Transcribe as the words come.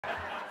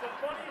the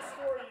funniest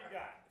story you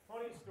got.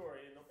 Funniest story.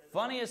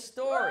 Funniest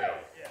story?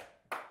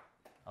 Yeah.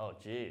 Oh,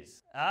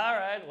 geez. All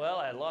right, well,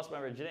 I lost my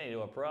virginity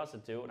to a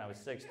prostitute when I was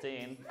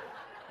 16.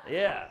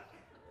 Yeah.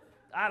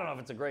 I don't know if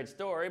it's a great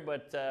story,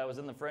 but I was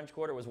in the French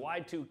Quarter. It was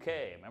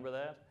Y2K. Remember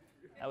that?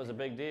 That was a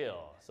big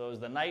deal. So it was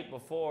the night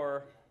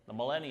before the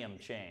millennium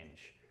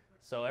change.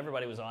 So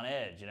everybody was on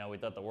edge. You know, we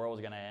thought the world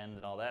was going to end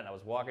and all that. And I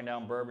was walking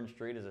down Bourbon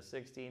Street as a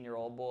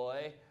 16-year-old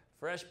boy,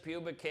 fresh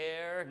pubic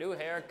hair, new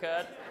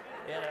haircut,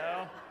 you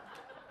know.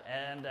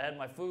 And I had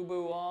my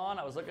FUBU on.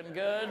 I was looking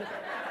good.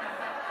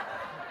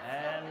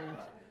 And,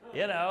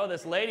 you know,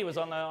 this lady was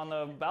on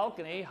the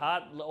balcony,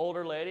 hot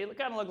older lady.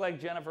 Kind of looked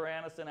like Jennifer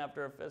Aniston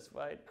after a fist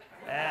fight.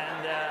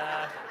 And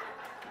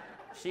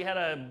she had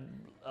a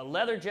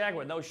leather jacket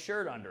with no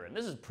shirt under it. And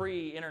this is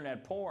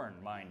pre-internet porn,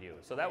 mind you.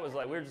 So that was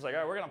like, we were just like,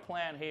 all right, we're going to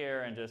plan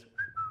here and just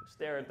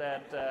stare at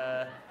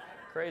that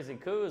crazy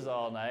coos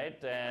all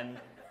night. And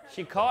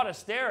she caught us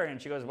staring,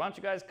 and she goes, why don't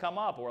you guys come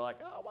up? And we're like,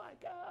 oh my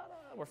God.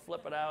 We're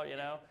flipping out, you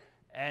know.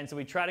 And so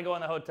we tried to go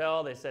in the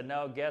hotel. They said,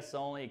 no, guests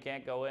only, you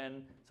can't go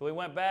in. So we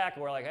went back,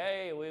 and we're like,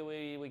 hey,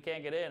 we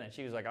can't get in. And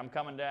she was like, I'm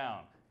coming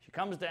down. She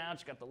comes down,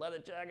 she got the leather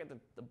jacket,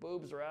 the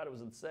boobs are out, it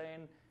was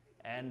insane.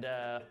 And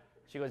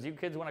she goes, you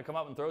kids want to come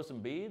up and throw some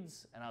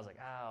beads? And I was like,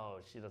 oh,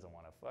 she doesn't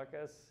want to fuck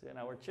us. You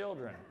know, we're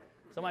children.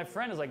 So my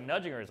friend is like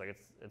nudging her. He's like,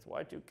 it's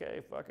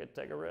Y2K, fuck it,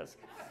 take a risk.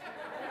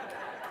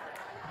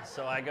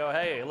 So I go,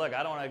 hey, look,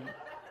 I don't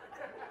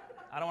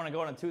want to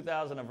go into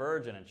 2000 a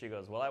virgin. And she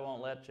goes, well, I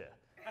won't let you.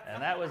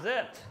 And that was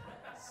it.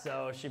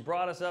 So she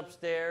brought us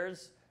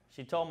upstairs.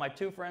 She told my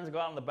two friends to go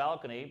out on the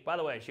balcony. By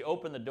the way, she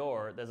opened the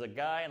door. There's a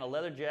guy in a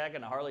leather jacket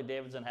and a Harley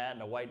Davidson hat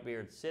and a white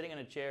beard sitting in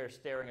a chair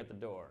staring at the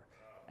door.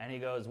 And he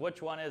goes,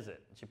 which one is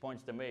it? And she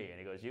points to me. And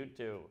he goes, you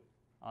two,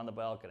 on the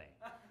balcony.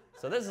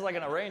 So this is like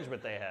an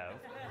arrangement they have.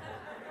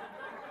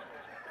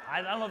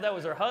 I don't know if that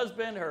was her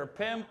husband, her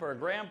pimp, her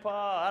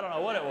grandpa. I don't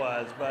know what it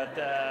was, but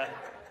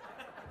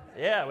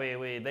yeah,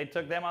 they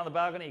took them on the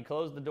balcony. He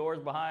closed the doors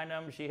behind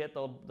them. She hit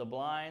the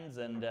blinds,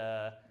 and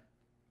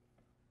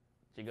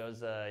she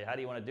goes, how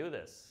do you want to do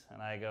this?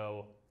 And I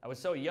go, I was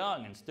so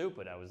young and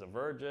stupid. I was a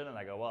virgin, and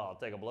I go, well, I'll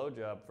take a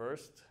blowjob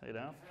first, you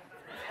know?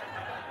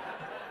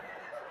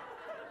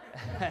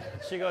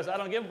 She goes, I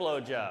don't give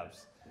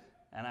blowjobs.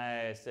 And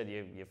I said,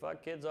 you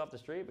fuck kids off the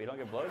street, but you don't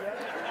give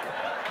blowjobs?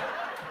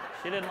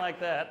 She didn't like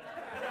that.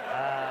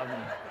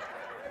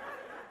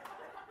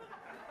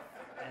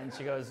 And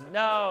she goes,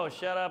 no,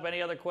 shut up,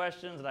 any other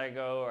questions? And I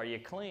go, are you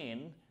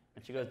clean?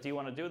 And she goes, do you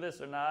want to do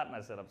this or not? And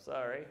I said, I'm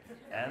sorry.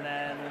 And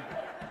then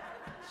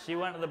she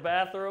went to the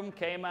bathroom,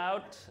 came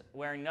out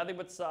wearing nothing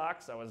but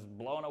socks. I was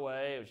blown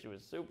away. She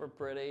was super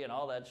pretty and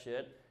all that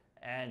shit.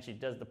 And she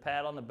does the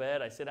pat on the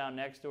bed. I sit down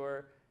next to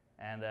her.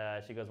 And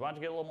she goes, why don't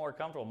you get a little more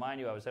comfortable? Mind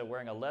you, I was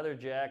wearing a leather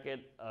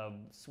jacket, a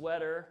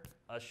sweater,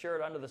 a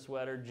shirt under the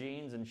sweater,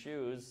 jeans, and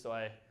shoes. So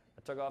I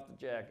took off the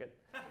jacket.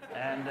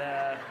 And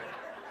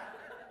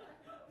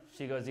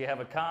she goes, do you have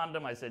a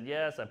condom? I said,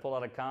 yes. I pulled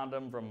out a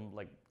condom from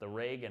like the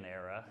Reagan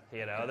era.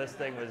 You know, this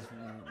thing was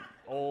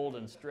old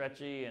and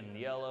stretchy and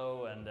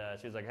yellow. And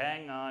she was like,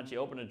 hang on. She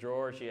opened a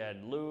drawer. She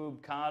had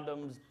lube,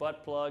 condoms,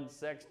 butt plugs,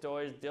 sex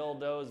toys,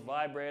 dildos,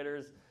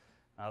 vibrators.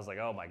 I was like,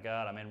 oh my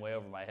God, I'm in way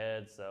over my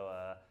head. So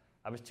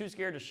I was too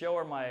scared to show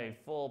her my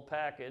full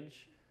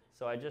package.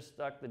 So I just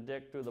stuck the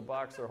dick through the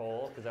boxer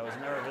hole because I was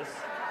nervous.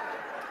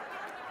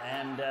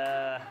 And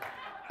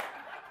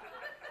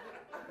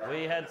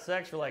we had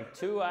sex for like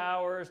 2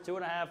 hours,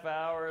 2.5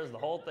 hours. The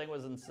whole thing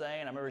was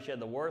insane. I remember she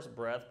had the worst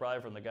breath,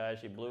 probably from the guy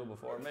she blew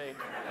before me.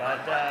 But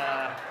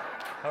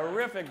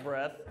horrific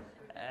breath.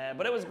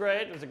 But it was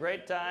great. It was a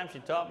great time. She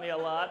taught me a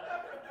lot.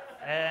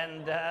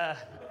 And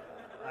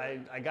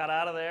I got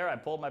out of there. I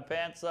pulled my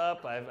pants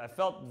up. I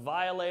felt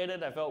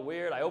violated. I felt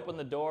weird. I opened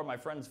the door. My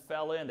friends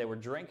fell in. They were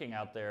drinking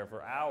out there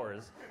for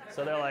hours.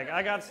 So they're like,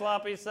 I got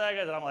sloppy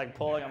seconds. And I'm like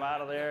pulling them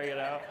out of there, you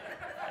know.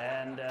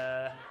 And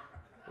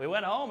we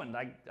went home, and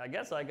I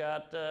guess I'm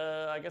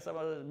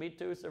a Me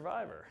Too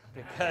survivor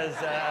because,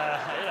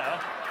 you know,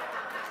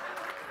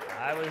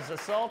 I was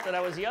assaulted.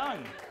 I was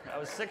young. I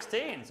was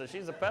 16, so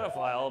she's a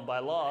pedophile by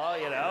law,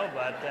 you know,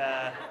 but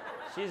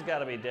she's got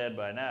to be dead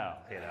by now,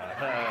 you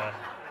know.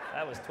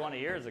 That was 20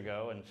 years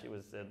ago, and she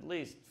was at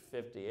least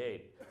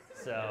 58.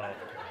 So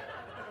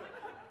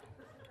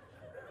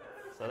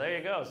there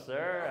you go,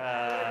 sir.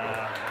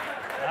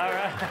 All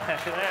right,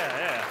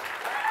 yeah.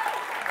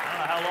 I don't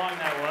know how long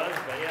that was,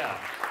 but yeah.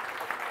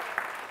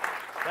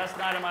 Best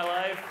night of my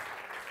life,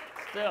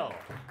 still.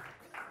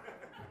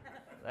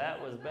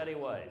 That was Betty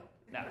White.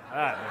 No, all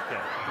right,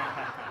 okay.